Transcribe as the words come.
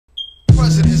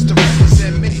presidents to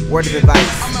represent me. Word of advice.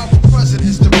 I'm out for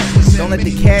presidents to represent me. Don't let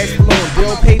the cash flow and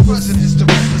bill papers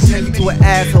turn you to an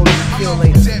asshole you kill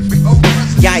later.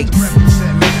 Yikes.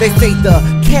 They say the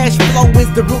cash flow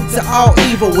is the root to all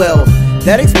evil. Well,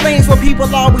 that explains why people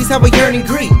always have a yearning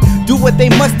greed. Do what they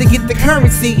must to get the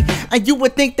currency, and you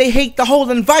would think they hate the whole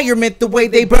environment the way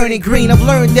they burn it green. I've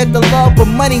learned that the love for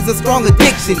money's a strong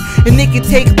addiction, and it can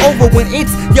take over when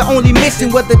it's your only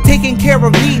mission. Whether taking care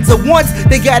of needs or wants,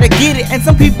 they gotta get it. And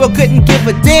some people couldn't give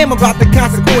a damn about the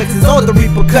consequences or the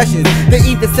repercussions. They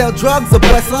either sell drugs or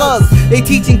bust slugs. They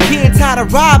teaching kids how to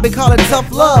rob and call it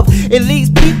tough love. It leads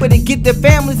people to get their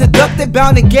families abducted,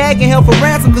 bound and gagged and held for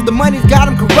ransom cause the money's got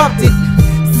them corrupted.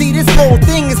 See, this whole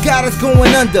thing has got us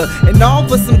going under, and all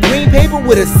for some green paper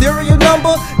with a serial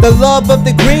number. The love of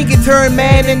the green can turn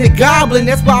man into goblin.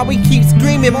 That's why we keep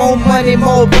screaming more money,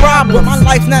 more problems. My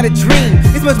life's not a dream,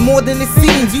 it's much more than it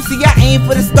seems. You see, I aim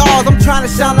for the stars, I'm trying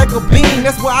to shine like a beam.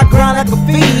 That's why I grind like a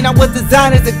fiend, I was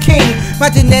designed as a king.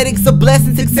 My genetics are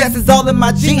blessed, success is all in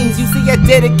my genes. You see, I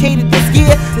dedicated this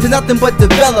year to nothing but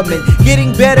development,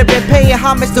 getting better and paying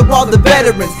homage to all the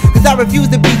veterans. Cause I refuse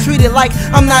to be treated like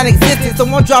I'm non-existent, so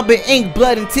I'm dropping ink,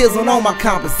 blood, and tears on all my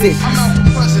compositions. I'm out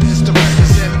for presidents to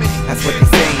represent me. That's what they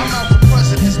saying. I'm out for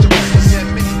presidents to represent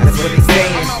me. That's what they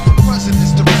saying. I'm out for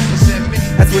presidents to represent me.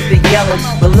 That's what they yelling.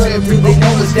 But little do they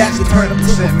know is that to turn them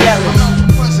to a felon. I'm out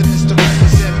for presidents to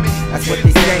represent me. That's what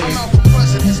they saying. I'm out for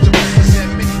presidents to represent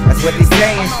me. That's what they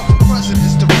saying. I'm out for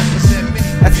presidents to represent me.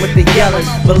 That's what they yelling,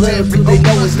 but little do they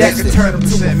know is that to turn them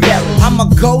to a felon. I'ma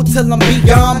go till I'm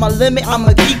beyond my limit,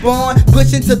 I'ma keep on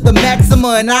pushing to the maximum,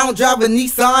 and I don't drive a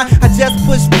Nissan. I just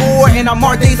push forward and I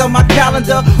mark days on my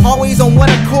calendar, always on one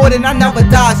accord and I never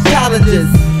dodge challenges.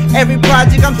 Every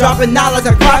project I'm dropping knowledge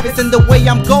and profits, and the way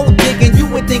I'm gold digging, you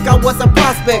would think I was a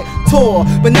prospect tour,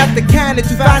 but not the kind that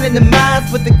you find in the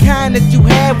mines, but the kind that you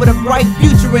have with a bright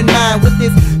future in mind. With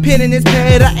this pen and this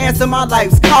pad, I answer my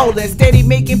life's calling, steady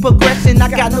making progression, I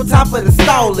got no time for the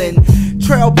stalling.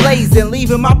 Trailblazing,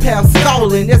 leaving my path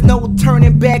stolen. There's no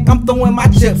turning back, I'm throwing my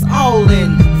chips all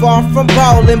in. Far from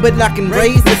ballin', but I can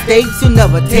raise the stakes. You'll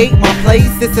never take my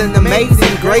place, it's an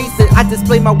amazing grace that I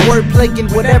display my wordplay in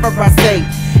whatever I say.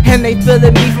 And they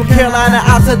feeling me from Carolina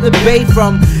out to the Bay.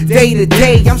 From day to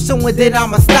day, I'm showing that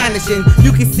I'm astonishing.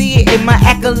 You can see it in my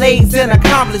accolades and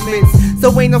accomplishments,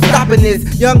 so ain't no stopping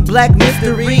this young black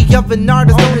mystery of an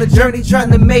artist on a journey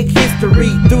trying to make history.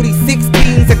 Through these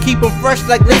 16s, I keep them fresh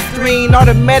like Listerine,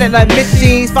 automatic like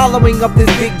machines, following up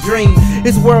this big dream.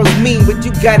 This world's mean, but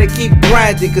you gotta keep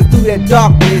grinding, cause through that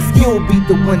darkness, you'll be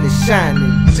the one that's shining.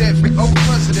 To every old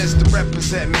presidents to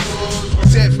represent me.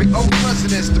 To every old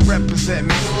presidents to represent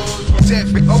me. To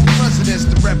every old presidents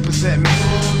to represent me.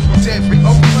 To every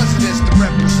old presidents to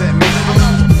represent me. I'm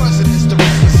out for presidents to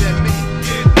represent me.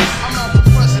 I'm out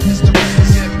for presidents to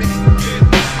represent me.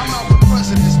 I'm out for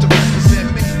presidents to represent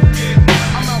me.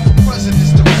 I'm out for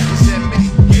presidents to represent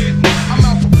me. I'm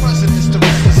out for presidents to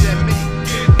represent me.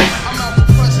 I'm out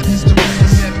for presidents to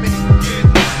represent me.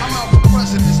 I'm out for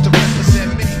presidents to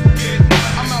represent me.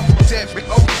 I'm out for every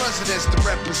old presidents to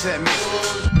represent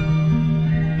me.